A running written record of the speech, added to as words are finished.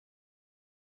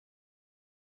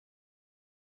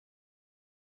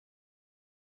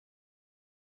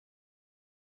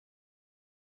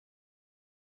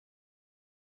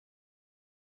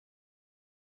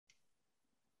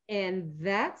and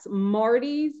that's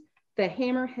Marty's the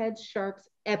Hammerhead Shark's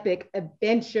epic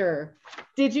adventure.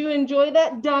 Did you enjoy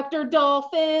that, Dr.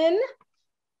 Dolphin?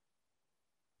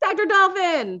 Dr.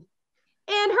 Dolphin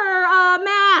and her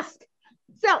mask.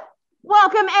 So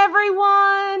welcome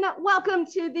everyone. Welcome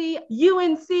to the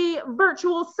UNC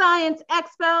Virtual Science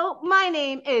Expo. My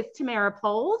name is Tamara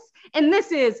Poles, and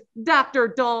this is Dr.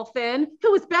 Dolphin,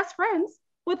 who is best friends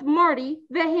with Marty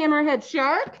the Hammerhead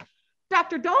Shark.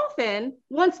 Dr. Dolphin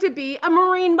wants to be a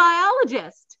marine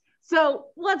biologist. So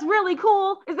what's really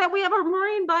cool is that we have a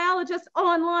marine biologist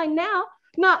online now,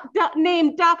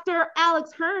 named Dr.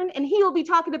 Alex Hearn, and he will be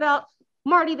talking about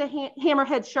Marty the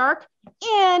Hammerhead Shark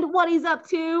and what he's up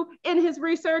to in his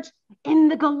research in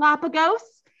the Galapagos.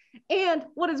 And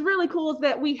what is really cool is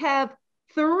that we have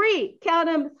three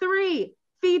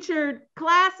featured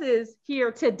classes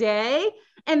here today,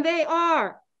 and they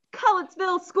are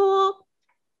Cullettsville School,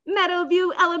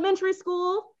 Meadowview Elementary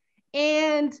School,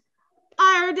 and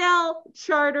Iredell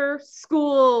Charter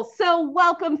School. So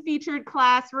welcome, featured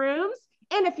classrooms.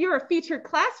 And if you're a featured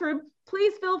classroom,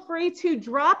 please feel free to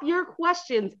drop your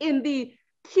questions in the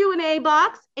Q&A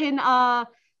box in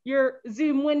your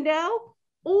Zoom window,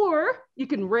 or you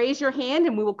can raise your hand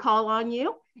and we will call on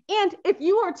you. And if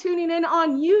you are tuning in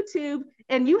on YouTube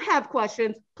and you have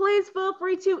questions, please feel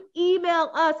free to email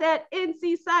us at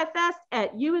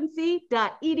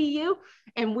ncscifest@unc.edu,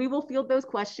 and we will field those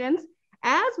questions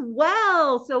as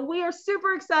well. So we are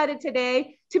super excited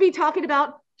today to be talking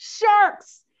about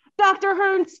sharks. Dr.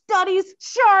 Hearn studies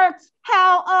sharks.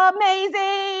 How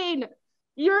amazing!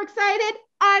 You're excited?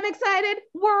 I'm excited.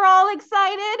 We're all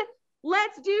excited.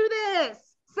 Let's do this.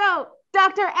 So,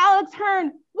 Dr. Alex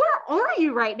Hearn, where are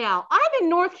you right now? I'm in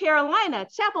North Carolina,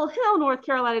 Chapel Hill, North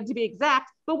Carolina to be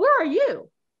exact, but where are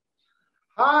you?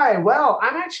 Hi, well,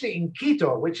 I'm actually in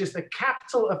Quito, which is the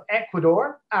capital of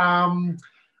Ecuador.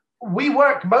 We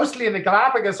work mostly in the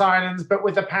Galapagos Islands, but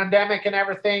with the pandemic and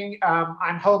everything,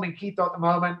 I'm home in Quito at the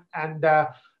moment. And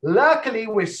luckily,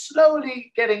 we're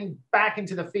slowly getting back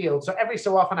into the field. So every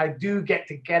so often, I do get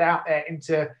to get out there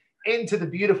into the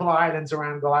beautiful islands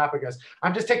around Galapagos.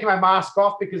 I'm just taking my mask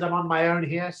off because I'm on my own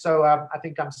here. So I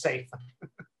think I'm safe.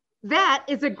 That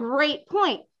is a great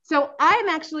point. So I'm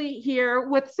actually here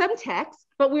with some techs,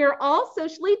 but we are all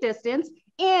socially distanced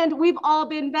and we've all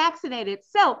been vaccinated.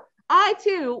 So I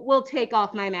too will take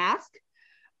off my mask,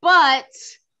 but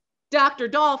Dr.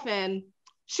 Dolphin,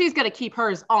 she's going to keep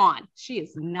hers on. She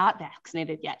is not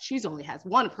vaccinated yet. She's only has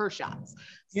one of her shots.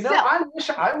 You know, I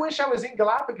wish I was in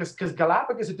Galapagos, because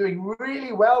Galapagos are doing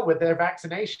really well with their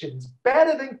vaccinations,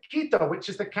 better than Quito, which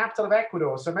is the capital of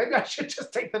Ecuador. So maybe I should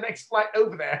just take the next flight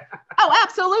over there. Oh,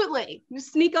 absolutely. You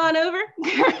sneak on over.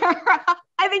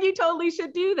 I think you totally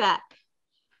should do that.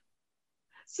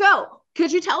 So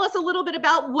could you tell us a little bit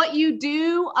about what you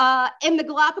do in the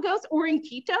Galapagos or in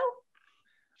Quito?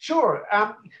 Sure.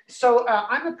 I'm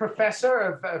a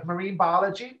professor of marine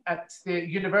biology at the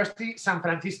University San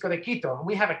Francisco de Quito. And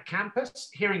we have a campus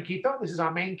here in Quito. This is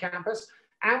our main campus.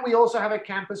 And we also have a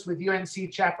campus with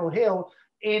UNC Chapel Hill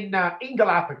in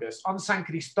Galapagos, on San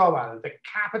Cristobal, the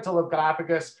capital of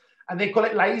Galapagos. And they call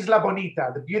it La Isla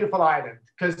Bonita, the beautiful island,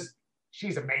 because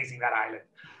she's amazing, that island.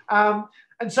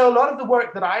 And so a lot of the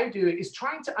work that I do is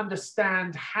trying to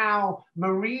understand how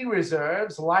marine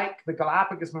reserves, like the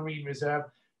Galapagos Marine Reserve,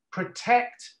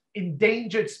 protect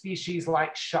endangered species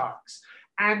like sharks.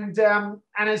 And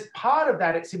as part of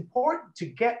that, it's important to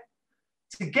get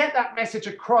that message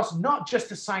across, not just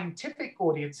to scientific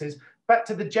audiences, but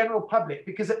to the general public.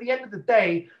 Because at the end of the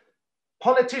day,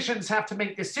 politicians have to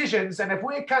make decisions. And if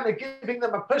we're kind of giving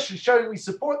them a push and showing we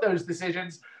support those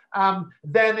decisions,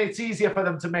 then it's easier for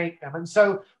them to make them. And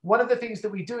so one of the things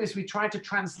that we do is we try to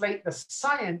translate the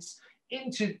science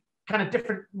into kind of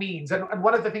different means. And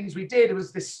one of the things we did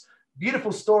was this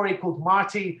beautiful story called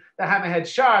Marti the Hammerhead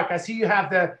Shark. I see you have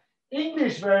the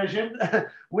English version.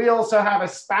 We also have a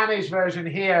Spanish version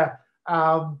here,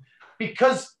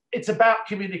 because it's about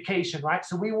communication, right?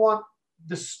 So we want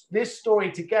this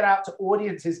story to get out to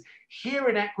audiences here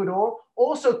in Ecuador,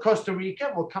 also Costa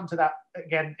Rica, we'll come to that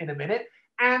again in a minute,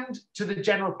 and to the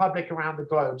general public around the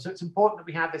globe. So it's important that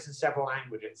we have this in several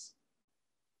languages.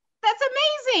 That's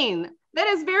amazing. That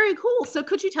is very cool. So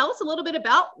could you tell us a little bit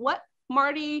about what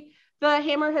Marty the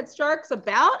Hammerhead Shark's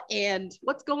about and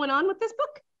what's going on with this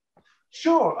book?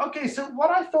 Sure. Okay, so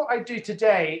what I thought I'd do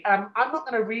today, I'm not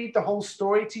going to read the whole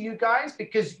story to you guys,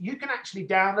 because you can actually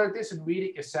download this and read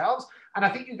it yourselves. And I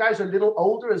think you guys are a little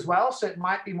older as well, so it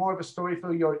might be more of a story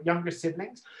for your younger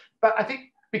siblings. But I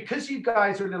think because you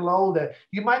guys are a little older,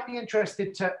 you might be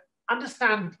interested to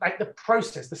understand like the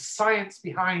process, the science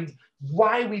behind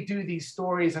why we do these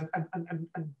stories and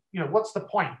what's the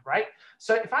point, right?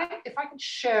 So if I can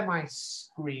share my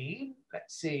screen,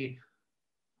 let's see.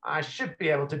 I should be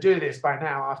able to do this by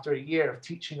now after a year of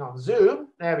teaching on Zoom.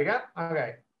 There we go.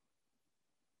 Okay.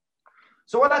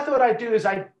 So what I thought I'd do is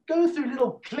I'd go through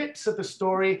little clips of the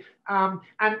story and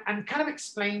kind of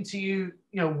explain to you,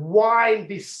 why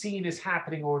this scene is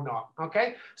happening or not,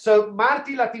 okay? So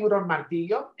Marti la tiburon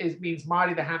martillo means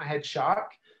Marti the Hammerhead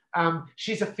Shark.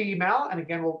 She's a female, and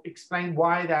again, we'll explain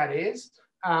why that is.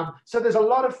 So there's a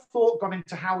lot of thought gone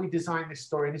into how we design this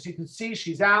story. And as you can see,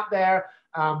 she's out there.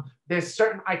 There's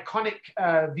certain iconic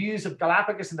views of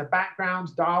Galapagos in the background.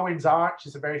 Darwin's Arch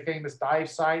is a very famous dive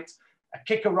site. A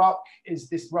kicker rock is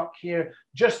this rock here,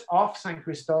 just off San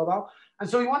Cristobal. And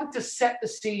so we wanted to set the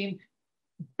scene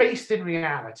based in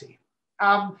reality.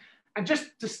 And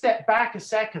just to step back a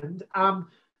second,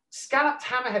 scalloped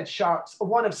hammerhead sharks are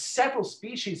one of several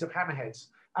species of hammerheads.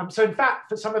 So in fact,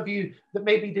 for some of you that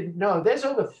maybe didn't know, there's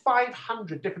over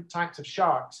 500 different types of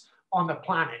sharks on the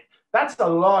planet. That's a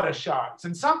lot of sharks.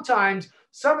 And sometimes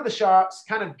some of the sharks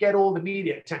kind of get all the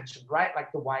media attention, right?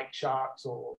 Like the white sharks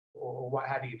or what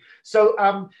have you. So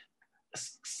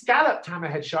scalloped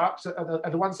hammerhead sharks are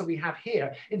the ones that we have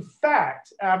here. In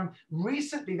fact,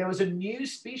 recently there was a new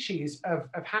species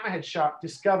of hammerhead shark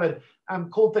discovered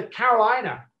called the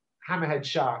Carolina hammerhead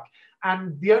shark.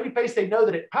 And the only place they know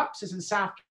that it pups is in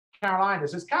South Carolina.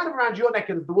 So it's kind of around your neck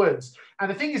of the woods. And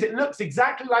the thing is, it looks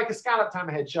exactly like a scalloped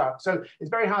hammerhead shark. So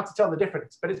it's very hard to tell the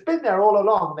difference, but it's been there all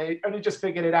along. They only just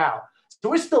figured it out.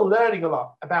 So we're still learning a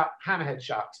lot about hammerhead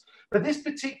sharks. But this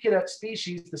particular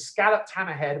species, the scalloped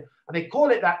hammerhead, and they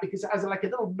call it that because it has like a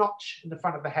little notch in the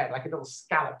front of the head, like a little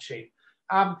scallop shape.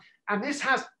 And this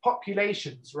has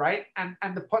populations, right? And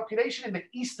the population in the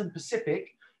Eastern Pacific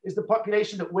is the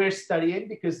population that we're studying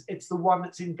because it's the one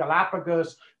that's in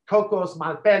Galapagos, Cocos,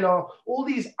 Malpelo, all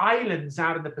these islands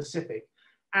out in the Pacific.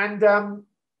 And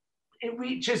it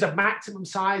reaches a maximum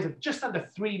size of just under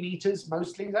 3 meters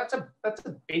mostly. That's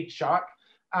a big shark.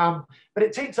 But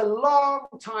it takes a long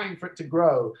time for it to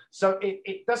grow. So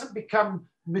it doesn't become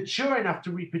mature enough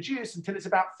to reproduce until it's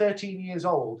about 13 years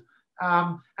old.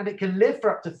 And it can live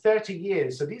for up to 30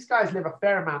 years. So these guys live a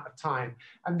fair amount of time.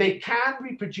 And they can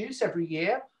reproduce every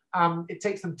year. It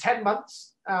takes them 10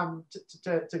 months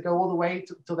to go all the way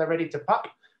till they're ready to pup,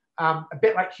 a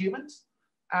bit like humans.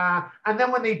 And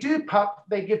then when they do pup,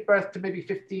 they give birth to maybe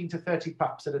 15 to 30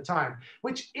 pups at a time,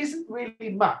 which isn't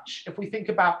really much if we think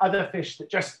about other fish that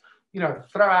just,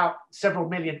 throw out several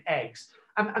million eggs.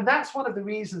 And that's one of the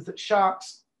reasons that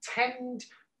sharks tend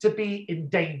to be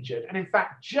endangered. And in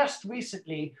fact, just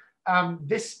recently,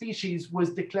 this species was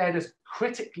declared as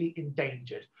critically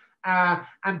endangered.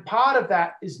 And part of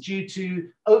that is due to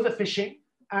overfishing.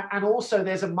 And also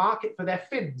there's a market for their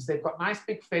fins. They've got nice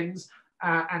big fins.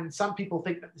 And some people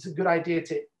think that it's a good idea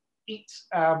to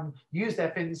use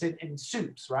their fins in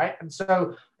soups, right? And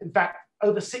so, in fact,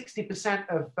 over 60%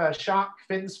 of shark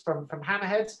fins from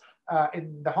hammerheads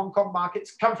in the Hong Kong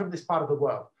markets come from this part of the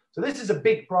world. So this is a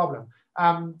big problem.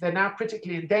 They're now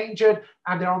critically endangered,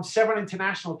 and they're on several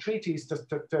international treaties to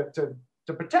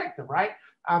protect them, right?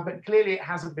 But clearly it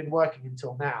hasn't been working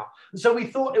until now. And so we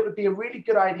thought it would be a really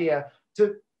good idea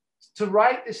to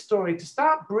write this story, to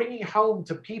start bringing home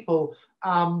to people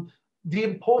the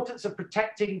importance of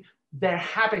protecting their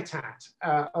habitat.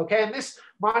 Okay, and this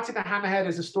Marti the Hammerhead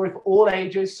is a story for all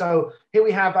ages. So here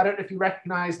we have, I don't know if you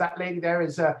recognize that lady there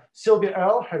is Sylvia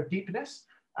Earle, her deepness.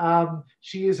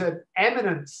 She is an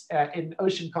eminence in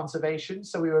ocean conservation.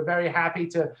 So we were very happy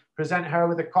to present her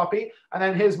with a copy. And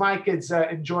then here's my kids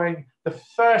enjoying the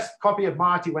first copy of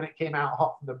Marti when it came out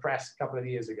hot from the press a couple of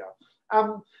years ago.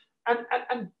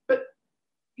 But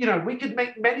we could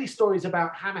make many stories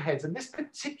about hammerheads, and this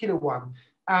particular one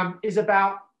is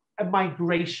about a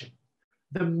migration,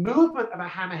 the movement of a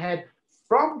hammerhead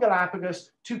from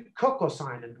Galapagos to Cocos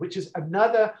Island, which is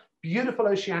another beautiful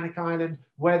oceanic island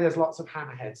where there's lots of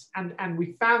hammerheads. And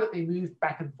we found that they moved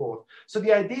back and forth. So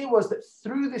the idea was that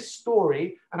through this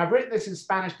story, and I've written this in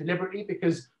Spanish deliberately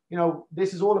because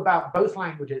this is all about both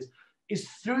languages, is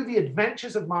through the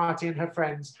adventures of Marti and her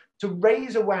friends to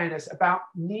raise awareness about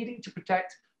needing to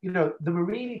protect the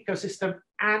marine ecosystem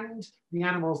and the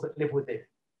animals that live within.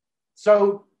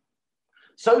 So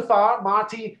far,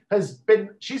 Marti has been,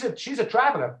 she's a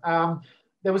traveler.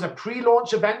 There was a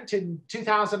pre-launch event in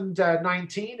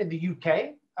 2019 in the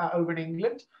UK over in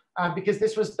England, because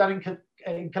this was done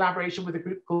in collaboration with a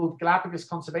group called Galapagos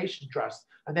Conservation Trust,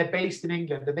 and they're based in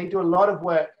England, and they do a lot of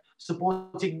work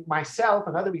supporting myself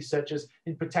and other researchers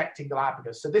in protecting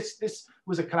Galapagos. So this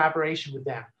was a collaboration with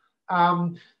them.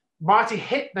 Marti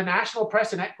hit the national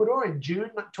press in Ecuador in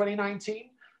June 2019.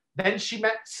 Then she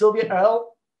met Sylvia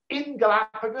Earle in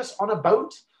Galapagos on a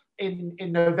boat in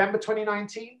November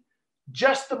 2019.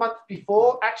 Just the month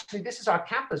before, actually, this is our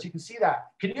campus. You can see that.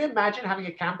 Can you imagine having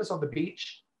a campus on the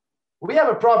beach? We have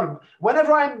a problem.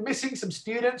 Whenever I'm missing some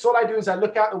students, all I do is I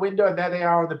look out the window and there they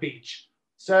are on the beach,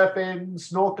 surfing,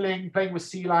 snorkeling, playing with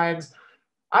sea lions.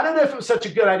 I don't know if it was such a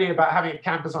good idea about having a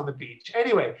campus on the beach.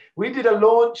 Anyway, we did a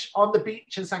launch on the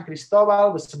beach in San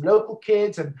Cristobal with some local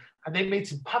kids, and they made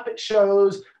some puppet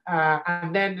shows.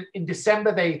 And then in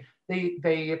December, they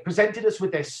presented us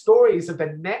with their stories of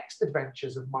the next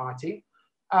adventures of Marti.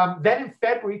 Then in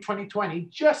February 2020,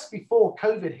 just before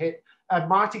COVID hit,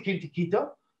 Marti came to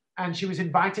Quito, and she was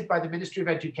invited by the Ministry of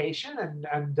Education,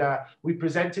 and we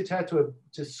presented her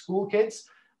to school kids.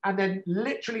 And then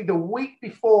literally the week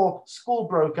before school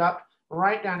broke up,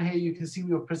 right down here, you can see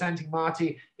we were presenting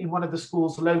Marti in one of the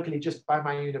schools locally just by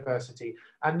my university.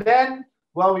 And then,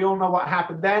 well, we all know what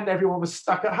happened then. Everyone was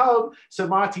stuck at home. So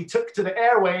Marti took to the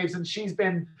airwaves, and she's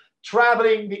been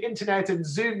traveling the internet and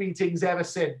Zoom meetings ever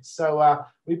since. So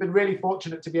we've been really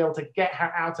fortunate to be able to get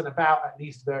her out and about, at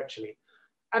least virtually.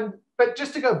 But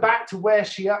just to go back to where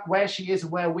she is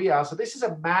and where we are. So this is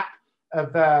a map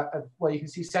of well, you can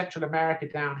see Central America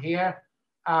down here.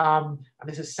 And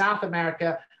this is South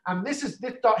America. And this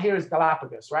dot here is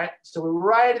Galapagos, right? So we're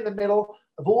right in the middle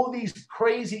of all these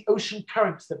crazy ocean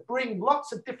currents that bring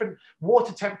lots of different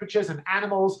water temperatures and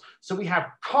animals. So we have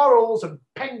corals and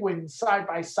penguins side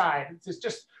by side. It's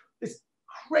just this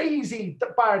crazy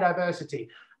biodiversity.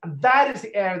 And that is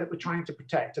the area that we're trying to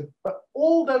protect. But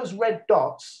all those red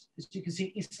dots, as you can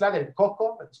see, Isla del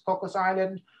Coco, that's Cocos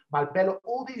Island, Malpelo,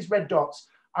 all these red dots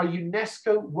are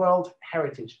UNESCO World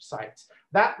Heritage Sites.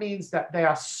 That means that they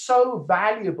are so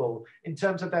valuable in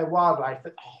terms of their wildlife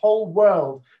that the whole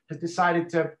world has decided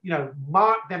to,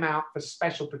 mark them out for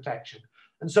special protection.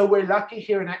 And so we're lucky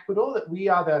here in Ecuador that we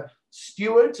are the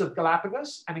stewards of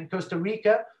Galapagos, and in Costa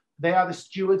Rica, they are the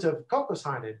stewards of Cocos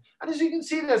Island. And as you can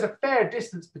see, there's a fair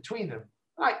distance between them,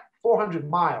 like 400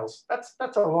 miles. That's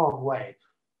a long way.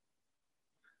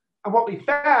 And what we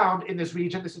found in this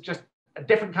region, this is just a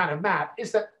different kind of map,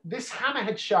 is that this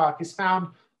hammerhead shark is found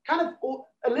kind of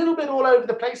a little bit all over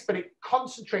the place, but it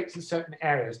concentrates in certain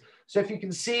areas. So if you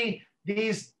can see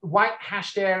these white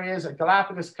hashed areas at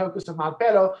Galapagos, Cocos, and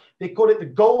Malpelo, they call it the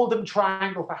golden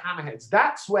triangle for hammerheads.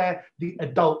 That's where the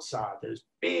adults are, those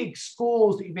big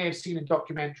schools that you may have seen in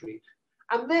documentary.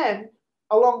 And then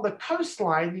along the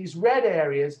coastline, these red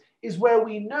areas is where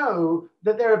we know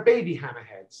that there are baby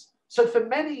hammerheads. So for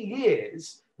many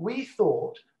years, we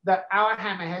thought that our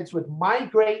hammerheads would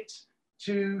migrate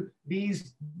to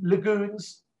these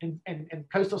lagoons in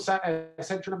coastal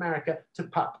Central America to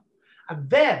pup. And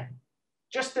then,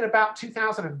 just in about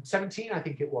 2017, I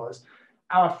think it was,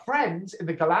 our friends in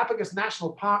the Galapagos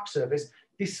National Park Service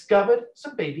discovered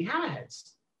some baby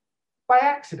hammerheads by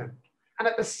accident. And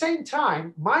at the same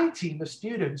time, my team of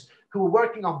students who were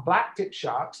working on black tip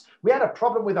sharks, we had a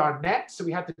problem with our nets, so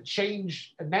we had to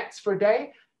change nets for a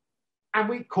day. And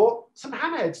we caught some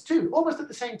hammerheads too, almost at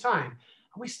the same time.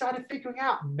 And we started figuring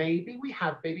out maybe we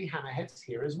have baby hammerheads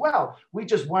here as well. We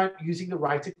just weren't using the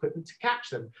right equipment to catch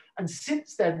them. And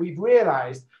since then, we've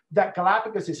realized that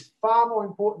Galapagos is far more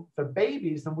important for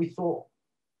babies than we thought.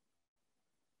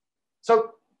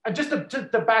 So, and just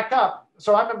to back up,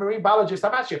 so I'm a marine biologist.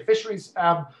 I'm actually a fisheries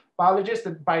biologist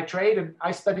by trade, and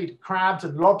I studied crabs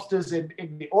and lobsters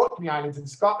in the Orkney Islands in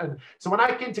Scotland. So when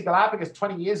I came to Galapagos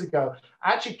 20 years ago,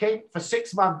 I actually came for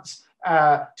 6 months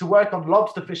to work on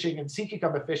lobster fishing and sea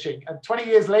cucumber fishing. And 20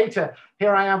 years later,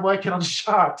 here I am working on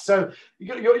sharks. So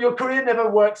your career never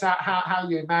works out how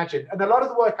you imagine. And a lot of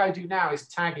the work I do now is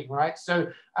tagging, right?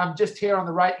 So just here on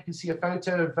the right, you can see a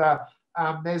photo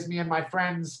of, there's me and my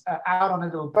friends out on a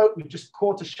little boat. We've just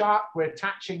caught a shark. We're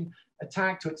attaching a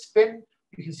tag to its fin.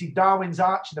 You can see Darwin's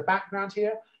arch in the background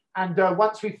here. And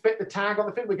once we fit the tag on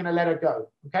the fin, we're going to let her go,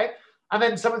 okay? And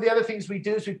then some of the other things we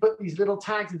do is we put these little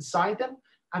tags inside them,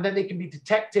 and then they can be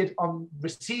detected on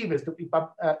receivers that we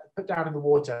put down in the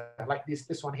water, like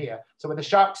this one here. So when the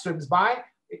shark swims by,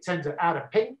 it sends out a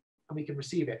ping, and we can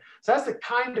receive it. So that's the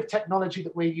kind of technology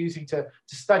that we're using to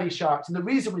study sharks. And the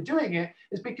reason we're doing it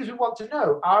is because we want to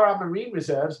know, are our marine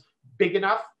reserves big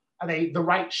enough? Are they the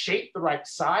right shape, the right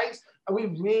size? Are we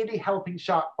really helping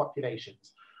shark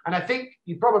populations? And I think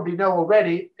you probably know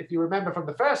already, if you remember from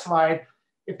the first slide,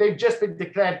 if they've just been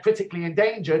declared critically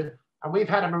endangered, and we've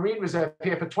had a marine reserve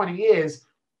here for 20 years,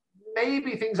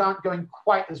 maybe things aren't going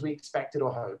quite as we expected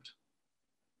or hoped.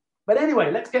 But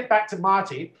anyway, let's get back to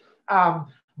Marti.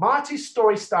 Marti's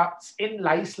story starts in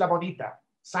La Isla Bonita,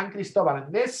 San Cristobal.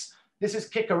 And this is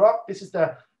Kick Her Up. This is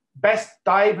the Best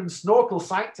dive and snorkel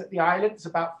site at the island. It's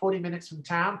about 40 minutes from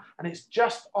town, and it's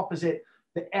just opposite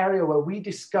the area where we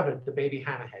discovered the baby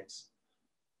hammerheads.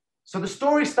 So the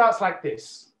story starts like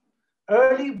this.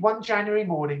 Early one January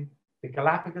morning, the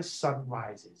Galapagos sun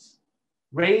rises.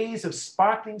 Rays of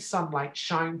sparkling sunlight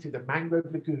shine through the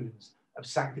mangrove lagoons of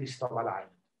San Cristobal Island.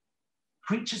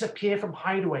 Creatures appear from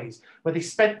hideaways where they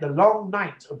spent the long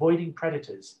night avoiding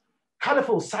predators.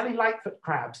 Colorful Sally Lightfoot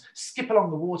crabs skip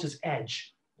along the water's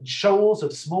edge, and shoals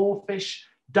of small fish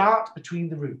dart between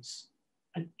the roots.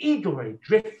 An eagle ray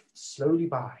drifts slowly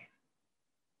by.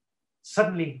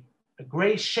 Suddenly, a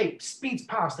gray shape speeds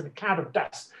past in a cloud of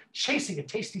dust, chasing a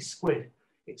tasty squid.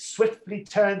 It swiftly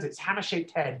turns its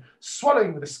hammer-shaped head,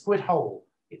 swallowing the squid whole,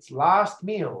 its last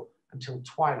meal until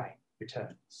twilight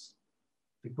returns.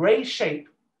 The gray shape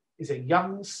is a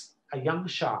young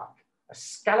shark, a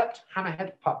scalloped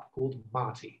hammerhead pup called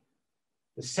Marti.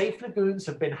 The safe lagoons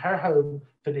have been her home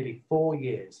for nearly 4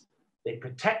 years. They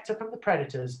protect her from the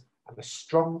predators and the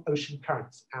strong ocean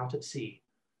currents out at sea.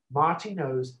 Marti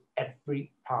knows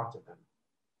every part of them.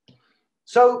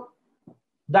 So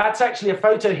that's actually a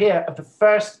photo here of the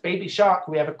first baby shark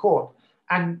we ever caught.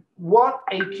 And what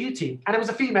a cutie. And it was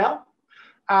a female.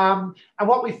 And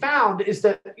what we found is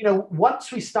that,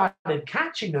 once we started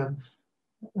catching them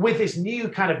with this new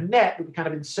kind of net, we kind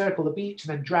of encircle the beach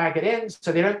and then drag it in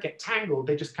so they don't get tangled.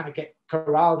 They just kind of get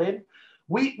corralled in.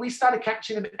 We started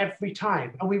catching them every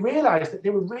time. And we realized that they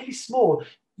were really small.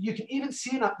 You can even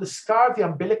see the scar of the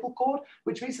umbilical cord,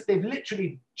 which means that they've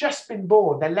literally just been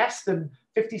born. They're less than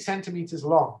 50 centimeters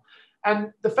long.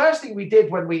 And the first thing we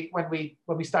did when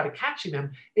we started catching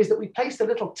them is that we placed a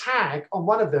little tag on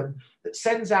one of them that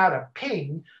sends out a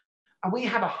ping, and we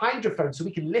have a hydrophone so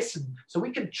we can listen, so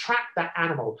we can track that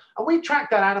animal. And we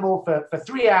tracked that animal for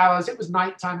 3 hours. It was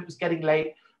nighttime, it was getting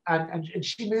late, and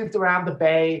she moved around the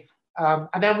bay.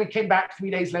 And then we came back 3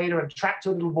 days later and tracked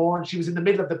her a little more, and she was in the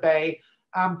middle of the bay.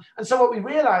 And so what we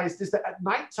realized is that at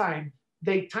nighttime,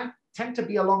 they tend to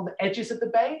be along the edges of the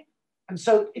bay. And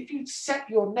so if you set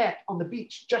your net on the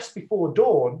beach just before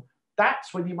dawn,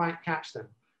 that's when you might catch them.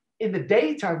 In the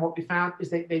daytime, what we found is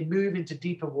they move into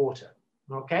deeper water,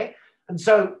 okay? And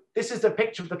so this is the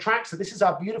picture of the track. So this is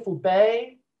our beautiful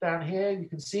bay down here. You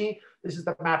can see, this is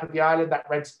the map of the island. That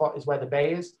red spot is where the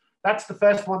bay is. That's the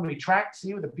first one we tracked,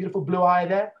 see, with a beautiful blue eye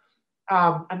there.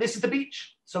 And this is the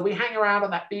beach. So we hang around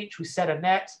on that beach, we set a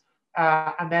net,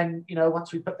 and then,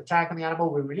 once we put the tag on the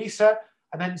animal, we release her.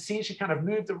 And then see, she kind of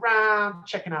moved around,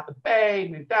 checking out the bay,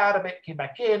 moved out of it, came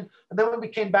back in. And then when we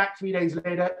came back 3 days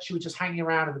later, she was just hanging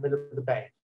around in the middle of the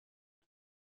bay.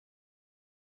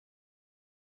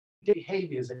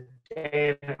 Behaviors a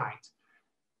day and a night.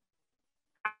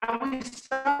 And we're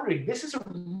discovering this is a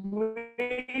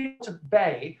really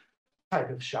bay type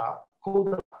of shark called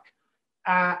the buck.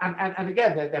 And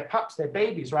again, they're pups, they're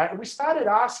babies, right? And we started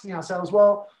asking ourselves,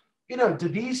 well, do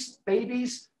these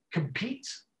babies compete?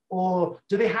 Or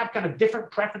do they have kind of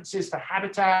different preferences for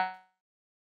habitat?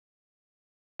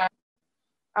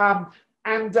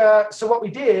 So what we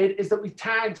did is that we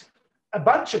tagged a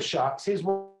bunch of sharks. Here's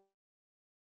one.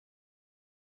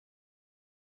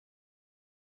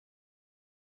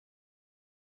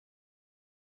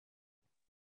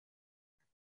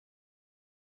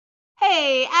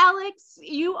 Hey, Alex,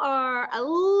 you are a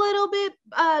little bit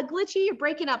glitchy. You're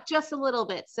breaking up just a little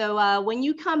bit. So when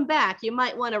you come back, you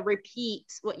might want to repeat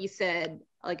what you said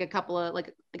like a couple of,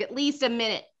 like at least a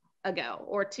minute ago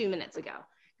or 2 minutes ago,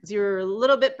 because you're a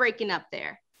little bit breaking up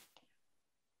there.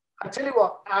 I'll tell you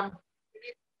what,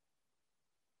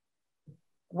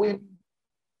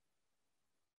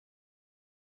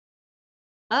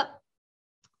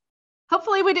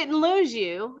 Hopefully we didn't lose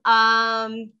you,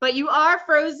 but you are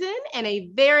frozen in a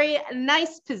very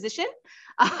nice position,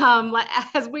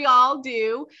 as we all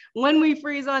do when we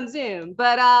freeze on Zoom,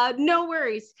 but no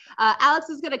worries. Alex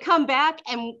is gonna come back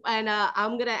and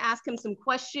I'm gonna ask him some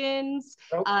questions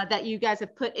that you guys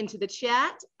have put into the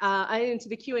chat, into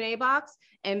the Q&A box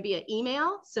and via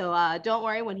email. So don't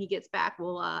worry, when he gets back,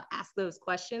 we'll ask those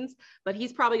questions, but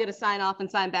he's probably gonna sign off and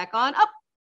sign back on. Oh,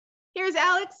 here's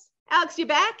Alex. Alex, you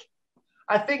back?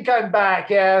 I think I'm back.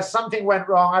 Yeah, something went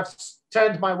wrong. I've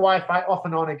turned my Wi-Fi off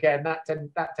and on again. That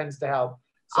tends to help.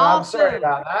 So awesome. I'm sorry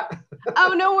about that.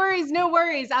 Oh, no worries, no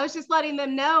worries. I was just letting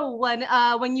them know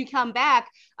when you come back,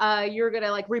 you're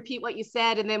gonna like repeat what you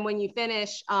said, and then when you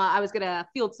finish, I was gonna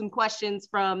field some questions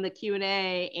from the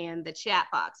Q&A and the chat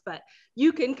box. But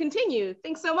you can continue.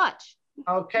 Thanks so much.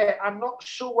 Okay, I'm not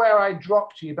sure where I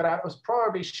dropped you, but I was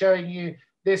probably showing you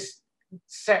this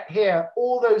set here.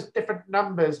 All those different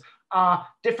numbers are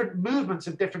different movements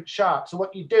of different sharks. So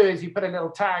what you do is you put a little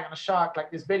tag on a shark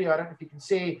like this video. I don't know if you can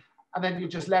see, and then you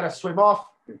just let her swim off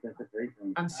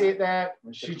and see it there.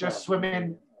 She's just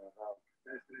swimming.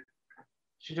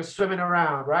 She's just swimming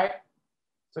around, right?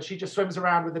 So she just swims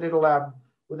around with a little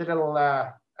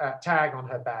tag on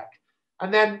her back.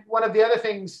 And then one of the other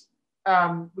things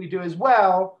we do as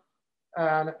well,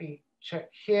 let me check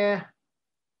here.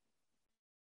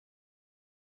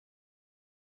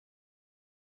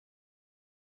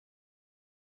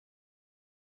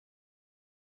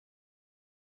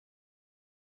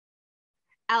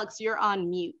 Alex, you're on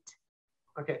mute.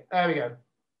 Okay, there we go.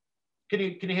 Can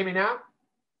you hear me now?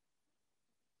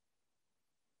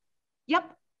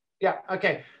 Yep. Yeah,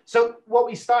 okay. So what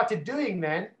we started doing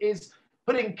then is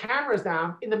putting cameras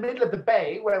down in the middle of the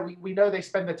bay where we know they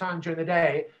spend their time during the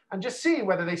day and just seeing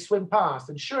whether they swim past.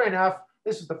 And sure enough,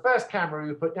 this was the first camera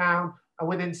we put down, and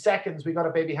within seconds, we got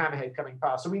a baby hammerhead coming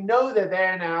past. So we know they're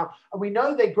there now, and we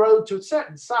know they grow to a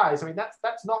certain size. I mean,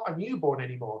 that's not a newborn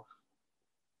anymore.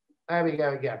 There we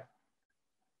go again.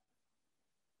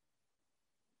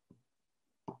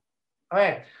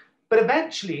 Okay. But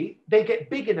eventually they get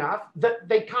big enough that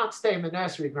they can't stay in the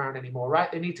nursery ground anymore,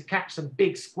 right? They need to catch some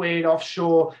big squid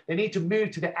offshore. They need to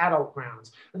move to the adult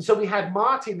grounds. And so we had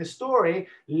Marti in the story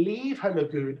leave her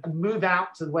lagoon and move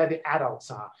out to where the adults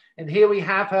are. And here we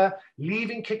have her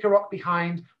leaving Kicker Rock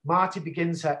behind. Marti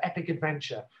begins her epic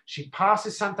adventure. She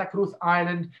passes Santa Cruz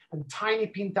Island and Tiny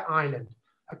Pinta Island.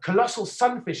 A colossal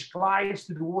sunfish glides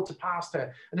through the water past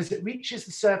her. And as it reaches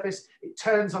the surface, it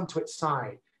turns onto its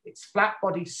side. Its flat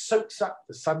body soaks up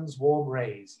the sun's warm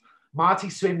rays. Marti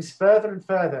swims further and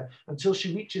further until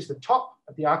she reaches the top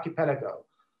of the archipelago.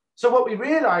 So what we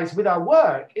realize with our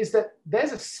work is that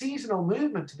there's a seasonal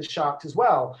movement to the sharks as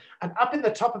well. And up in the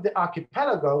top of the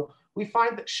archipelago, we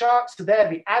find that sharks are there,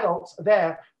 the adults are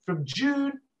there from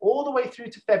June all the way through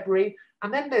to February.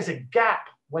 And then there's a gap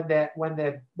when they're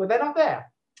not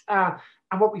there.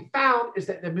 And what we found is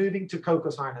that they're moving to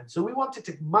Cocos Island. So we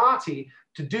wanted Marti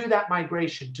to do that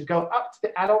migration, to go up to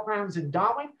the adult grounds in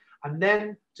Darwin and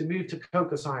then to move to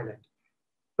Cocos Island.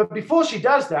 But before she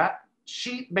does that,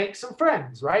 she makes some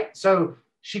friends, right? So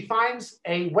she finds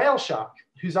a whale shark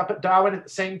who's up at Darwin at the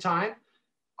same time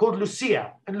called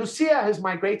Lucia. And Lucia has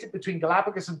migrated between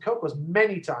Galapagos and Cocos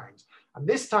many times. And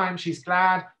this time she's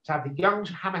glad to have the young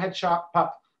hammerhead shark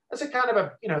pup as a kind of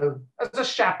a, as a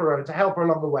chaperone to help her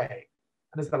along the way.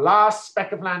 And as the last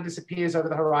speck of land disappears over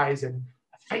the horizon,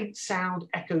 a faint sound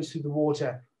echoes through the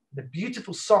water, and a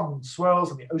beautiful song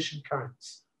swirls on the ocean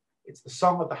currents. It's the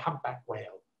song of the humpback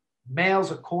whale.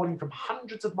 Males are calling from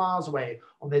hundreds of miles away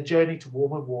on their journey to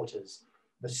warmer waters.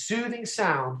 The soothing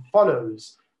sound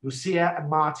follows Lucia and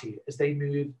Marti as they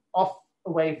move off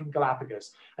away from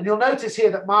Galapagos. And you'll notice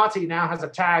here that Marti now has a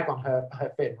tag on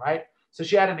her fin, right? So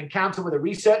she had an encounter with a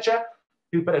researcher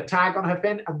who put a tag on her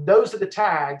fin, and those are the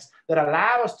tags that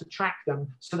allow us to track them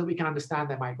so that we can understand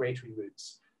their migratory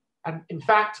routes. And in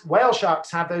fact, whale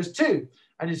sharks have those too.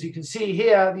 And as you can see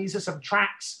here, these are some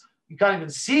tracks. You can't even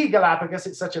see Galapagos,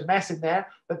 it's such a mess in there,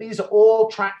 but these are all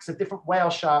tracks of different whale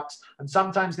sharks. And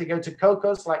sometimes they go to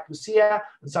Cocos like Lucia,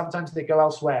 and sometimes they go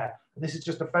elsewhere. And this is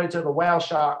just a photo of a whale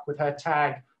shark with her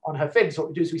tag on her fin. So what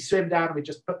we do is we swim down and we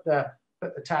just put the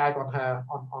tag on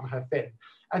her fin.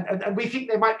 And we think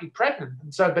they might be pregnant.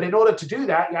 And so, but in order to do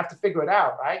that, you have to figure it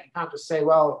out, right? You can't just say,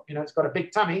 well, it's got a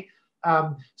big tummy.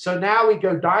 So now we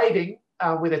go diving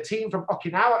with a team from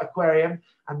Okinawa Aquarium,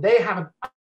 and they have an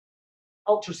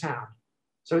ultrasound.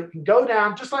 So it can go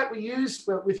down just like we use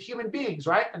with human beings,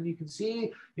 right? And you can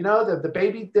see, the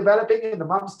baby developing in the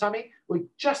mom's tummy. We're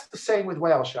just the same with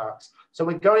whale sharks. So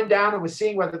we're going down and we're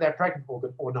seeing whether they're pregnant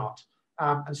or not.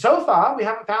 And so far, we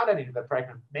haven't found any that are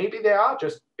pregnant. Maybe they are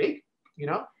just big.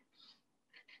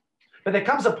 But there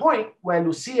comes a point where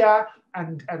Lucia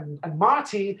and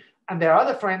Marti and their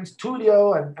other friends,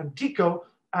 Tulio and Tico,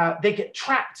 they get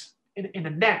trapped in a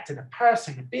net, in a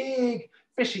pursing, a big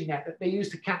fishing net that they use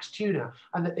to catch tuna,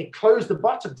 and that they close the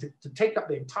bottom to take up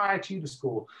the entire tuna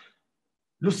school.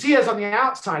 Lucia's on the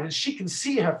outside, and she can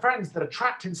see her friends that are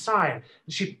trapped inside,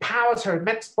 and she powers her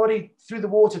immense body through the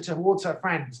water towards her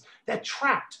friends. They're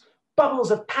trapped.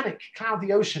 Bubbles of panic cloud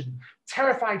the ocean.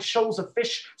 Terrified shoals of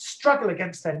fish struggle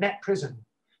against their net prison.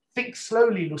 Think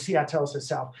slowly, Lucia tells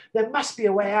herself. There must be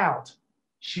a way out.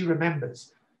 She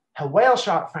remembers. Her whale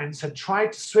shark friends had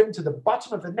tried to swim to the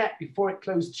bottom of the net before it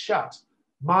closed shut.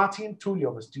 Marti and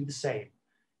Tulio must do the same.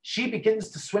 She begins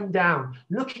to swim down,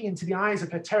 looking into the eyes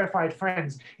of her terrified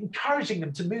friends, encouraging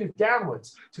them to move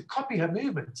downwards, to copy her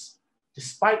movements.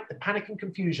 Despite the panic and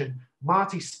confusion,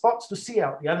 Marti spots Lucia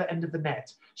at the other end of the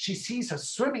net. She sees her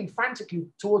swimming frantically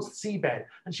towards the seabed,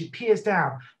 and she peers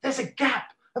down. There's a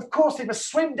gap. Of course, they must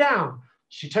swim down.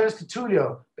 She turns to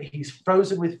Tullio, but he's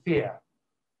frozen with fear.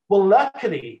 Well,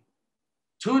 luckily,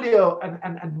 Tullio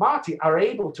and Marti are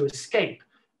able to escape.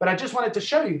 But I just wanted to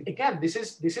show you, again, this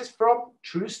is from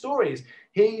true stories.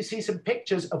 Here you see some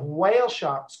pictures of whale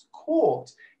sharks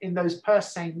caught in those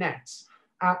purse seine nets.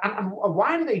 And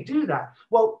why do they do that?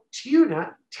 Well,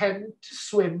 tuna tend to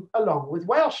swim along with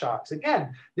whale sharks.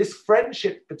 Again, this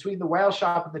friendship between the whale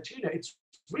shark and the tuna, it's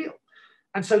real.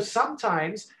 And so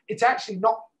sometimes it's actually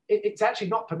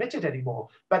not permitted anymore.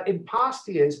 But in past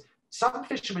years, some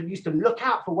fishermen used to look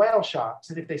out for whale sharks.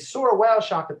 And if they saw a whale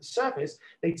shark at the surface,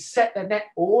 they'd set their net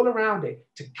all around it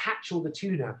to catch all the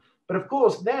tuna. But of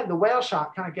course, then the whale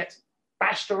shark kind of gets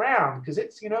bashed around because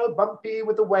it's, bumpy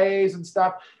with the waves and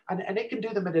stuff. And it can do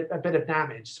them a bit of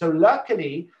damage. So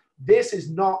luckily, this is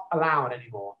not allowed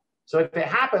anymore. So if it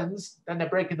happens, then they're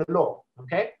breaking the law,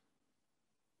 okay?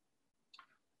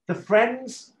 The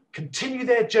friends continue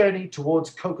their journey towards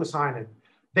Cocos Island.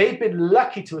 They've been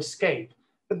lucky to escape.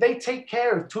 But they take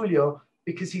care of Tullio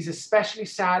because he's especially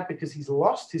sad because he's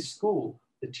lost his school.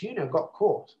 The tuna got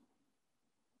caught.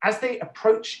 As they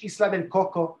approach Isla del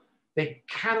Coco, they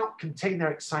cannot contain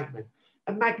their excitement.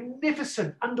 A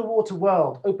magnificent underwater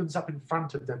world opens up in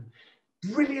front of them.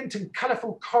 Brilliant and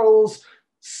colorful corals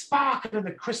sparkle in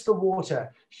the crystal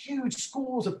water. Huge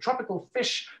schools of tropical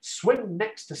fish swim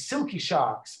next to silky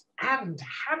sharks and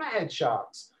hammerhead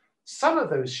sharks. Some of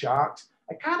those sharks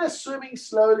are kind of swimming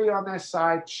slowly on their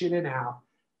side, chilling out,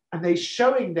 and they're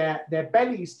showing their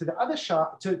bellies to the other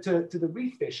shark, to the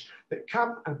reef fish that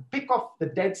come and pick off the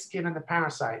dead skin and the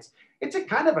parasites. It's a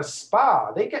kind of a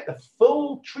spa. They get the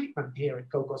full treatment here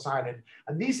at Cocos Island,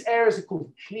 and these areas are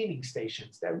called cleaning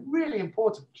stations. They're really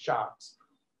important sharks.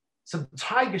 Some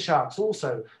tiger sharks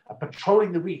also are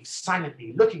patrolling the reef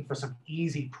silently, looking for some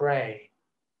easy prey.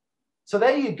 So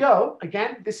there you go.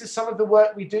 Again, this is some of the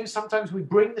work we do. Sometimes we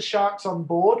bring the sharks on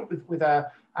board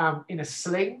in a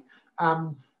sling,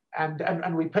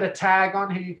 and we put a tag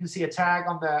on. Here you can see a tag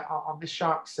on this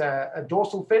shark's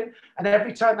dorsal fin. And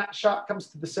every time that shark comes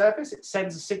to the surface, it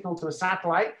sends a signal to a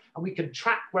satellite, and we can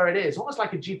track where it is, almost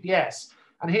like a GPS.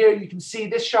 And here you can see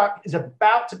this shark is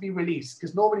about to be released,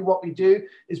 because normally what we do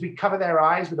is we cover their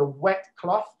eyes with a wet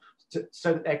cloth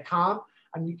so that they're calm.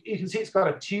 And you can see it's got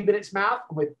a tube in its mouth,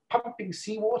 and we're pumping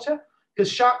seawater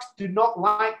because sharks do not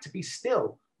like to be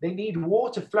still. They need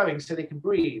water flowing so they can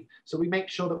breathe. So we make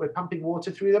sure that we're pumping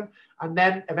water through them, and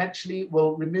then eventually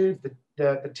we'll remove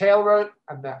the tail rope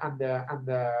and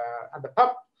the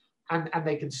pump, and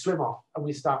they can swim off, and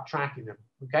we start tracking them.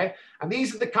 Okay, and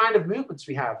these are the kind of movements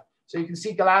we have. So you can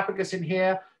see Galapagos in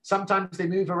here. Sometimes they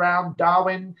move around.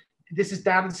 Darwin. This is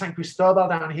down in San Cristobal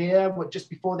down here, just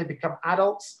before they become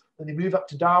adults. Then they move up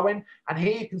to Darwin. And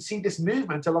here you can see this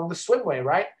movement along the swimway,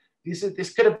 right?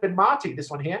 This could have been Marti, this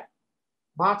one here.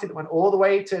 Marti that went all the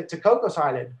way to Cocos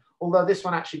Island, although this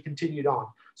one actually continued on.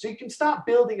 So you can start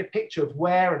building a picture of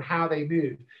where and how they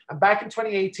move. And back in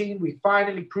 2018, we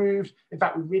finally proved, in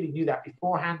fact, we really knew that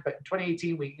beforehand, but in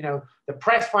 2018, the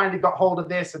press finally got hold of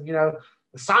this, and,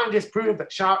 the scientists proved that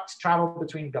sharks travel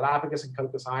between Galapagos and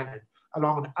Cocos Island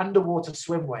along an underwater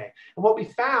swimway. And what we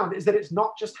found is that it's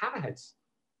not just hammerheads.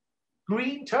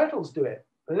 Green turtles do it.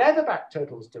 Leatherback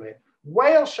turtles do it.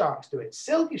 Whale sharks do it.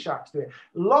 Silky sharks do it.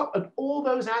 And all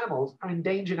those animals are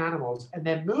endangered animals, and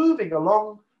they're moving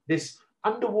along this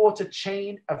underwater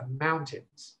chain of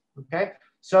mountains. Okay,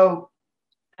 so,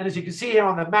 and as you can see here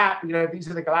on the map, these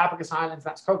are the Galapagos Islands,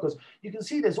 that's Cocos. You can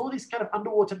see there's all these kind of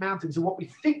underwater mountains, and what we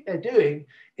think they're doing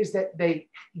is that they're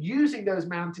using those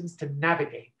mountains to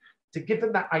navigate, to give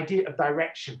them that idea of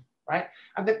direction, right?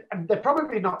 And they're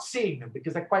probably not seeing them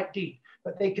because they're quite deep,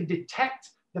 but they can detect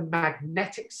the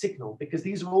magnetic signal because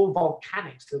these are all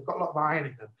volcanics. So they've got a lot of iron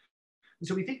in them. And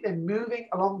so we think they're moving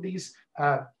along these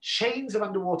chains of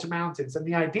underwater mountains. And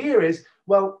the idea is,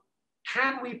 well,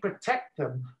 can we protect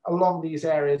them along these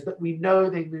areas that we know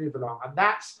they move along? And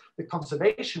that's the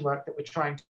conservation work that we're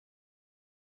trying to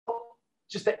do.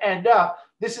 Just to end up,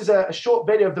 this is a short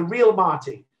video of the real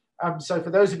Marti. So for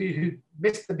those of you who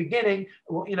missed the beginning,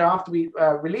 after we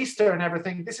released her and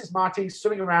everything, this is Marti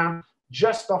swimming around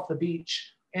just off the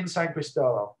beach in San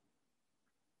Cristobal.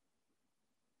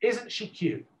 Isn't she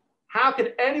cute? How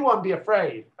could anyone be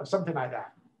afraid of something like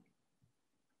that?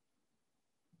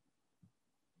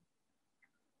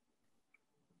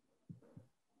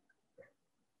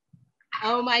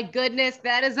 Oh my goodness,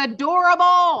 that is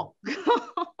adorable.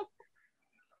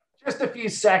 Just a few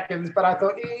seconds, but I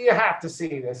thought you have to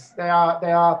see this. They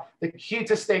are the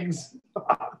cutest things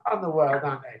on the world,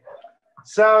 aren't they?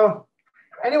 So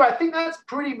anyway, I think that's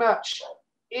pretty much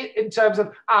in terms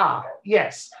of,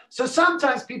 yes. So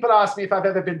sometimes people ask me if I've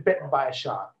ever been bitten by a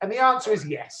shark. And the answer is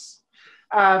yes.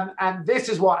 And this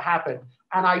is what happened.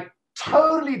 And I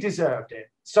totally deserved it.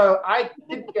 So I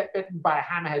didn't get bitten by a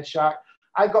hammerhead shark.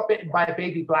 I got bitten by a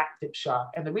baby blacktip shark.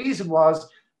 And the reason was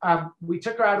we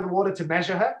took her out of the water to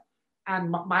measure her. And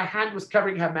my hand was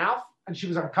covering her mouth. And she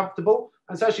was uncomfortable.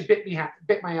 And so she bit me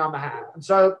on the hand. And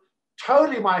so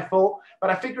totally my fault. But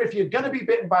I figure if you're going to be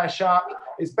bitten by a shark,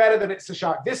 it's better that it's a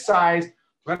shark this size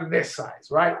than this size,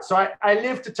 right? So I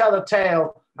lived to tell a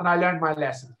tale and I learned my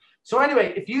lesson. So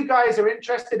anyway, if you guys are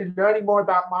interested in learning more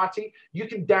about Marti, you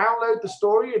can download the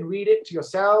story and read it to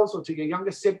yourselves or to your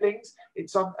younger siblings.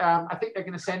 It's on, I think they're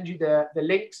going to send you the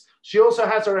links. She also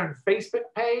has her own Facebook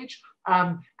page.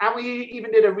 And we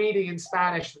even did a reading in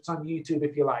Spanish that's on YouTube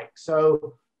if you like.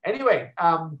 So anyway,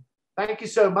 thank you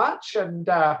so much. And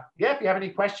yeah, if you have any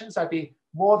questions, I'd be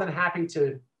more than happy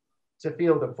to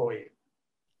field them for you.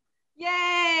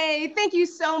 Yay! Thank you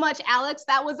so much, Alex.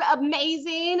 That was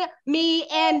amazing. Me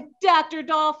and Dr.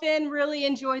 Dolphin really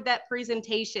enjoyed that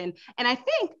presentation. And I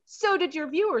think so did your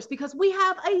viewers, because we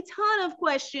have a ton of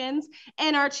questions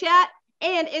in our chat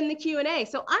and in the Q&A.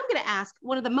 So I'm going to ask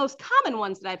one of the most common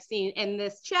ones that I've seen in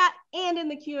this chat and in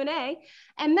the Q&A,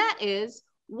 and that is,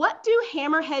 what do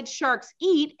hammerhead sharks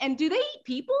eat, and do they eat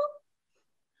people?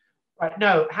 Right,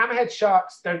 no, hammerhead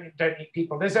sharks don't eat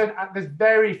people. There's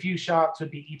very few sharks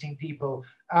would be eating people.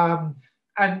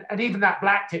 And even that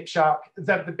blacktip shark,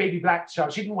 the baby black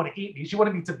shark, she didn't want to eat me. She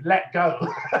wanted me to let go.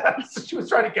 So she was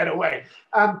trying to get away.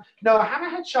 No,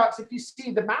 hammerhead sharks, if you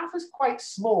see, the mouth is quite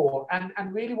small. And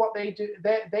really what they do,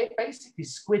 they're basically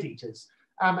squid eaters.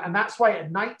 And that's why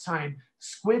at nighttime,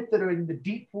 squid that are in the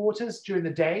deep waters during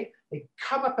the day, they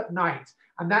come up at night.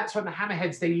 And that's when the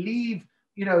hammerheads, they leave,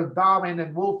 you know, Darwin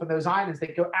and Wolf and those islands, they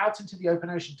go out into the open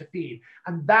ocean to feed.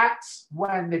 And that's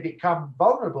when they become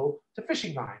vulnerable to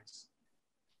fishing lines.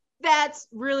 That's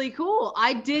really cool.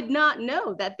 I did not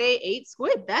know that they ate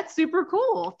squid. That's super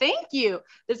cool. Thank you.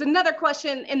 There's another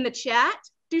question in the chat.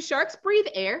 Do sharks breathe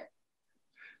air?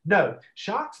 No,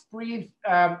 sharks breathe,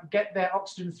 get their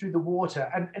oxygen through the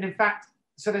water. And in fact,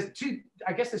 so there's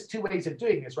two ways of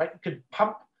doing this, right? You can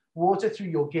pump water through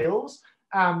your gills.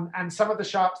 And some of the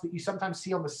sharks that you sometimes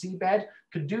see on the seabed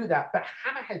can do that. But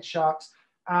hammerhead sharks,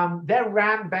 they're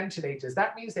ram ventilators.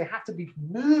 That means they have to be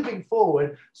moving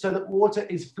forward so that water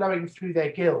is flowing through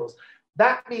their gills.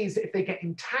 That means that if they get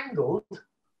entangled,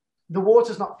 the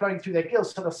water's not flowing through their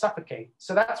gills, so they'll suffocate.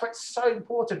 So that's why it's so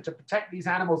important to protect these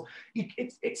animals.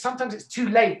 Sometimes it's too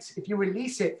late. If you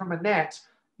release it from a net,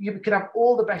 you can have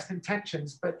all the best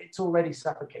intentions, but it's already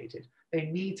suffocated. They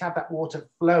need to have that water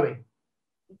flowing.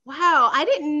 Wow, I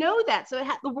didn't know that. So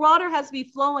the water has to be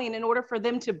flowing in order for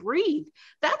them to breathe.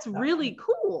 That's really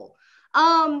cool.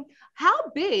 How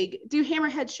big do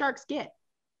hammerhead sharks get?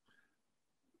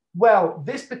 Well,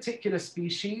 this particular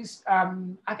species,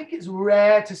 I think it's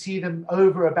rare to see them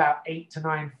over about 8 to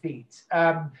 9 feet.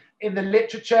 In the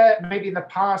literature, maybe in the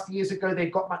past, years ago, they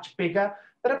got much bigger,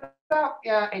 but about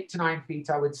 8 to 9 feet,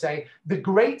 I would say. The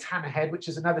great hammerhead, which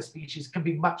is another species, can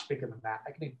be much bigger than that.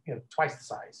 It can be, twice the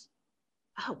size.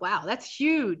 Oh, wow, that's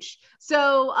huge.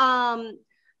 So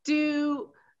do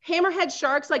hammerhead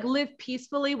sharks like live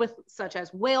peacefully with such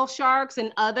as whale sharks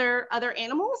and other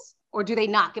animals, or do they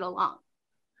not get along?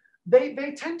 They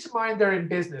tend to mind their own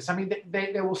business. I mean,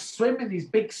 they will swim in these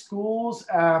big schools.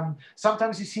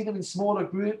 Sometimes you see them in smaller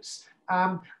groups.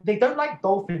 They don't like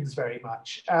dolphins very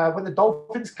much. When the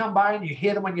dolphins come by and you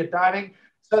hear them when you're diving,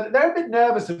 so they're a bit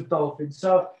nervous of dolphins.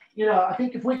 So, I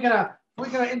think if we're gonna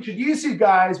introduce you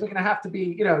guys, we're gonna have to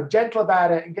be, gentle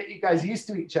about it and get you guys used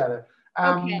to each other.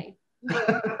 Okay.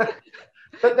 But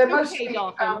they're mostly,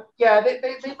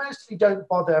 they mostly don't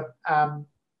bother,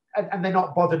 and they're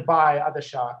not bothered by other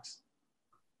sharks.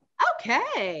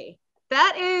 Okay,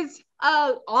 that is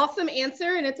an awesome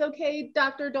answer, and it's okay,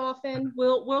 Dr. Dolphin.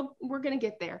 We're gonna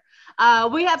get there.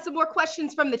 We have some more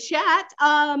questions from the chat.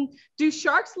 Do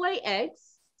sharks lay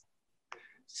eggs?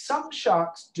 Some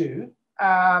sharks do.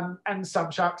 And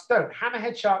some sharks don't.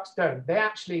 Hammerhead sharks don't. They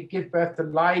actually give birth to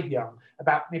live young,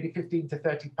 about maybe 15 to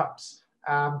 30 pups.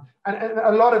 And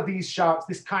a lot of these sharks,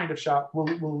 this kind of shark,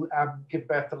 will give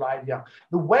birth to live young.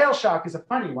 The whale shark is a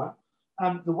funny one.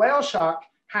 The whale shark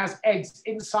has eggs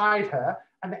inside her,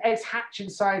 and the eggs hatch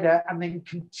inside her and then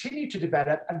continue to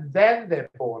develop, and then they're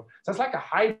born. So it's like a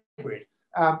hybrid.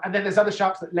 And then there's other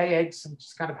sharks that lay eggs and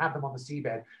just kind of have them on the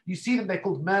seabed. You see them, they're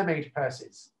called mermaid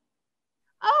purses.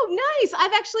 Oh, nice.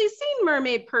 I've actually seen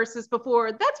mermaid purses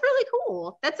before. That's really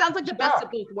cool. That sounds like the best of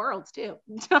both worlds, too.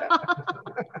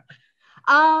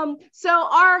 So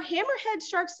our hammerhead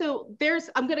sharks,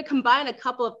 I'm going to combine a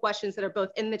couple of questions that are both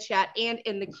in the chat and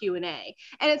in the Q&A.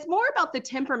 And it's more about the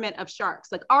temperament of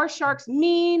sharks. Like, are sharks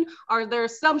mean? Are there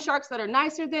some sharks that are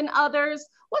nicer than others?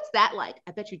 What's that like?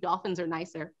 I bet you dolphins are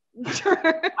nicer.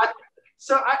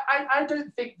 I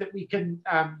don't think that we can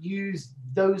use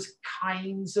those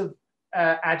kinds of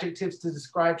adjectives to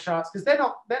describe sharks, because they're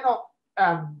not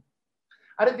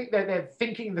I don't think they're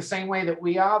thinking the same way that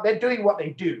we are. They're doing what they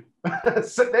do.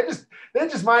 So they're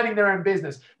just minding their own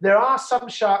business. There are some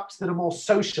sharks that are more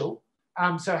social.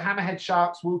 So hammerhead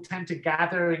sharks will tend to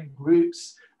gather in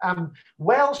groups.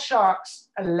 Whale sharks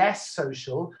are less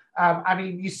social. I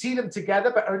mean, you see them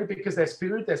together, but only because there's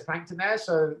food, there's plankton there.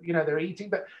 So, they're eating,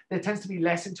 but there tends to be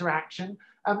less interaction.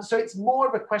 So it's more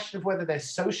of a question of whether they're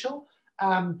social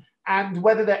and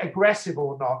whether they're aggressive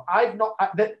or not.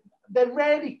 They're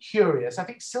rarely curious. I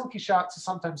think silky sharks are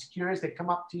sometimes curious. They come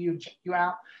up to you and check you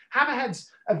out. Hammerheads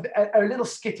are a little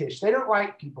skittish. They don't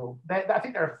like people. I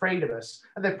think they're afraid of us,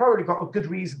 and they've probably got a good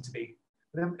reason to be.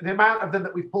 The amount of them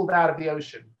that we've pulled out of the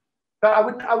ocean. But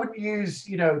I wouldn't use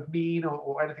mean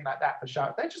or anything like that for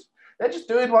sharks. They're just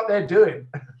doing what they're doing.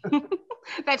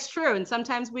 That's true, and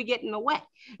sometimes we get in the way.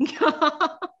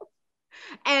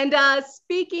 And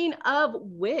speaking of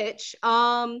which,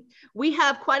 we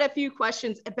have quite a few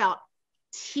questions about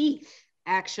teeth,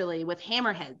 actually, with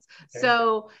hammerheads. Okay.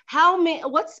 So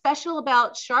what's special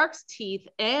about sharks' teeth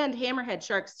and hammerhead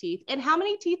sharks' teeth, and how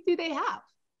many teeth do they have?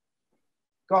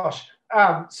 Gosh,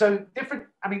 so different.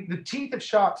 I mean, the teeth of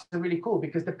sharks are really cool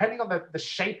because depending on the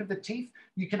shape of the teeth,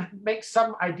 you can make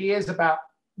some ideas about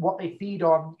what they feed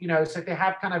on. So if they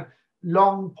have kind of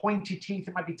long pointy teeth,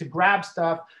 it might be to grab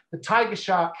stuff. The tiger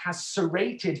shark has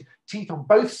serrated teeth on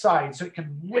both sides, so it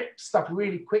can whip stuff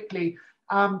really quickly.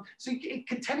 So it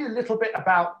can tell you a little bit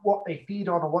about what they feed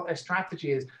on or what their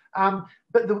strategy is.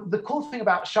 But the cool thing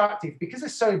about shark teeth, because they're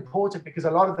so important, because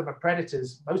a lot of them are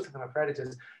predators, most of them are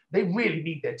predators, they really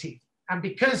need their teeth. And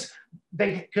because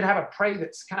they could have a prey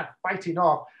that's kind of fighting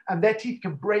off, and their teeth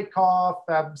can break off,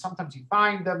 sometimes you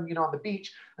find them, on the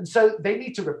beach. And so they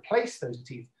need to replace those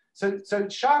teeth. So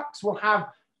sharks will have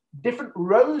different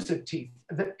rows of teeth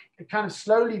that kind of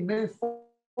slowly move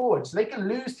forward. So they can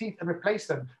lose teeth and replace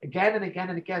them again and again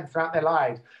and again throughout their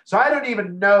lives. So I don't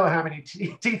even know how many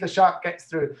teeth a shark gets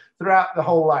throughout the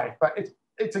whole life, but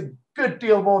it's a good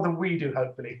deal more than we do,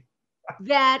 hopefully.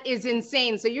 That is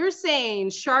insane. So you're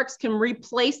saying sharks can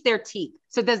replace their teeth.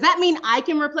 So does that mean I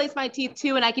can replace my teeth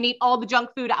too, and I can eat all the junk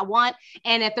food I want?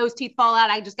 And if those teeth fall out,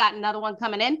 I just got another one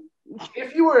coming in?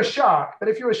 If you were a shark, but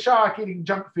if you were a shark eating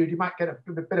junk food, you might get a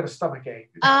bit of a stomach ache.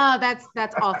 Oh,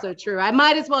 that's also true. I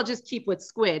might as well just keep with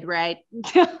squid, right?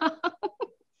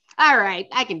 All right,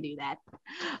 I can do that.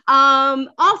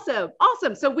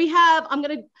 Awesome. So we have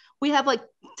like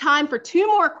time for 2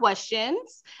 more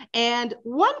questions. And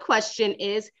one question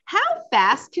is, how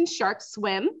fast can sharks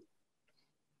swim?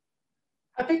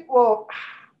 I think, well,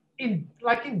 in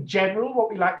general,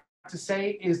 what we like to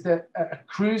say is that a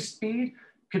cruise speed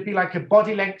could be like a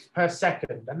body length per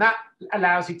second, and that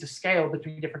allows you to scale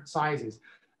between different sizes.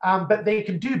 But they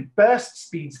can do burst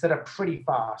speeds that are pretty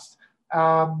fast.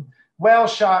 Whale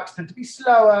sharks tend to be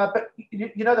slower, but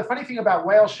the funny thing about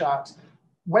whale sharks,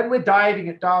 when we're diving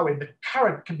at Darwin, the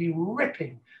current can be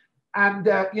ripping, and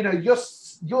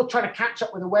you're trying to catch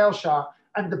up with a whale shark,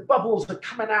 and the bubbles are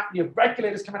coming out, your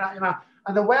regulators coming out of your mouth,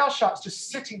 and the whale shark's just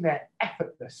sitting there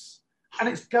effortless, and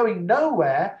it's going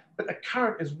nowhere, but the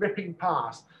current is ripping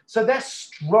past. So they're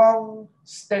strong,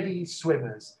 steady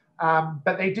swimmers.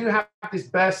 But they do have this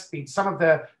burst speed. Some of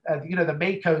the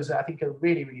makos, I think, are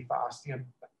really, really fast,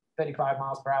 35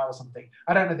 miles per hour or something.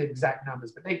 I don't know the exact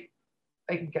numbers, but they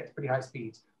can get to pretty high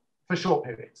speeds for short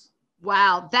periods.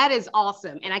 Wow, that is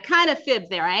awesome. And I kind of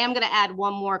fibbed there. I am going to add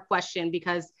one more question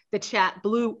because the chat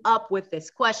blew up with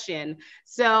this question.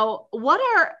 So what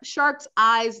are sharks'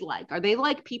 eyes like? Are they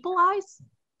like people eyes?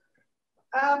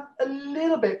 A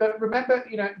little bit, but remember,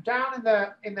 down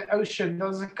in the ocean,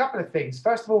 there's a couple of things.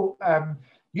 First of all,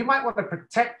 you might want to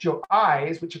protect your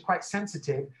eyes, which are quite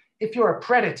sensitive, if you're a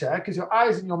predator, because your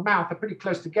eyes and your mouth are pretty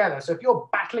close together. So if you're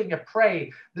battling a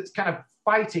prey that's kind of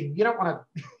fighting, you want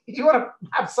to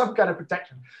have some kind of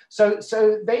protection. So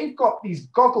they've got these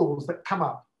goggles that come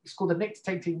up. It's called a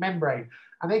nictitating membrane,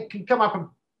 and they can come up and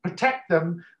protect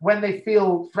them when they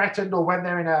feel threatened or when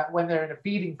they're in a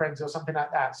feeding frenzy or something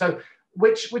like that. So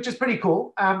which is pretty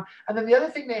cool. And then the other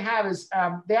thing they have is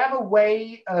they have a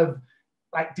way of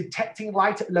like detecting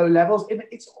light at low levels.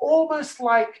 It's almost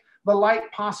like the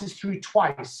light passes through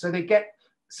twice, so they get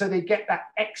that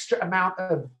extra amount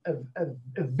of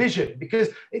vision, because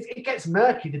it gets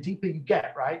murky the deeper you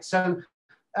get, right? So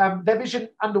their vision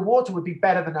underwater would be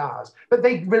better than ours. But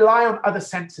they rely on other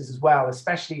senses as well,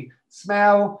 especially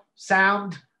smell,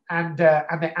 sound, and the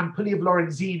ampullae of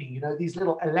Lorenzini, these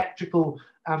little electrical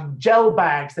gel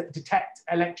bags that detect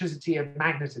electricity and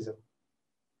magnetism.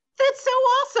 That's so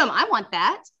awesome. I want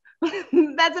that.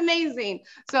 That's amazing.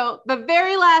 So the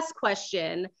very last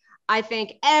question I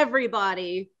think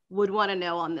everybody would want to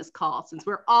know on this call, since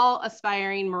we're all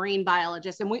aspiring marine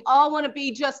biologists and we all want to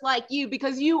be just like you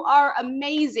because you are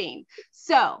amazing.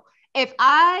 So if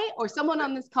I or someone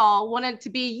on this call wanted to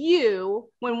be you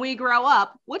when we grow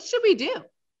up, what should we do?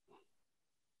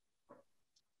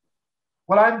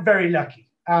 Well, I'm very lucky.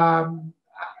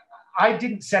 I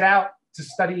didn't set out to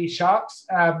study sharks.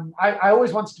 I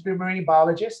always wanted to be a marine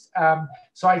biologist.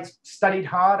 So I studied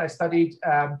hard. I studied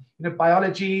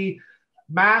biology,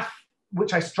 math,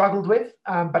 which I struggled with,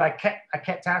 but I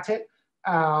kept at it.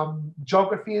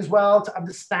 Geography as well, to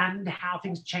understand how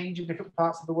things change in different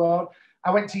parts of the world.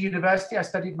 I went to university. I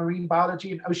studied marine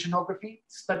biology and oceanography,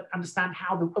 to understand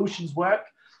how the oceans work.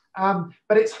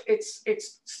 But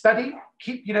it's study,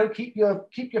 keep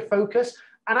your focus.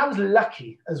 And I was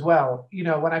lucky as well.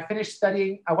 When I finished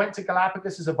studying, I went to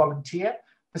Galapagos as a volunteer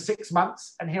for 6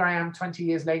 months, and here I am 20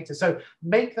 years later. So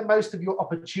make the most of your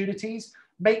opportunities,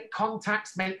 make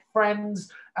contacts, make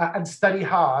friends, and study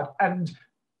hard. And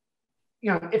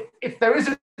if there is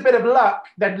a bit of luck,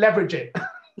 then leverage it.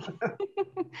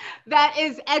 That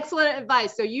is excellent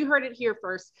advice. So you heard it here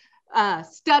first.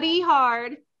 Study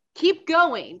hard. Keep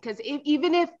going, because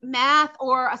even if math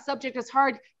or a subject is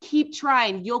hard, keep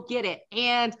trying, you'll get it.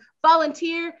 And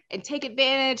volunteer and take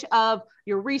advantage of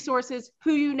your resources,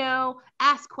 who you know,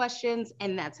 ask questions,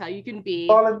 and that's how you can be.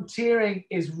 Volunteering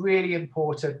is really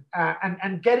important,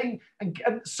 and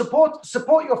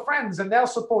support your friends, and they'll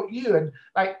support you. And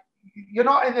you're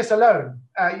not in this alone.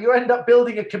 You end up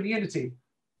building a community.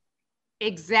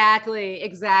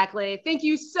 Exactly. Thank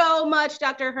you so much,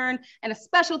 Dr. Hearn. And a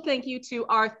special thank you to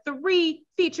our 3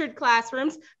 featured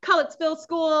classrooms, Cullettsville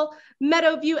School,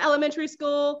 Meadowview Elementary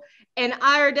School, and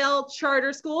Iredell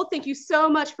Charter School. Thank you so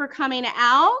much for coming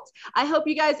out. I hope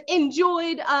you guys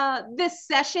enjoyed this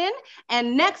session.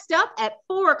 And next up at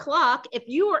 4 o'clock, if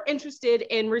you are interested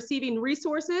in receiving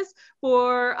resources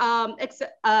for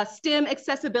STEM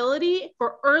accessibility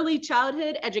for early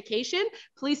childhood education,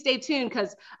 please stay tuned,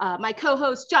 because my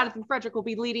co-host Jonathan Frederick will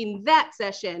be leading that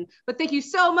session. But thank you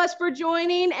so much for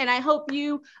joining, and I hope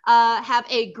you have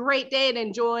a great day and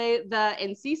enjoy the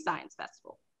NC Science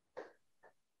Festival.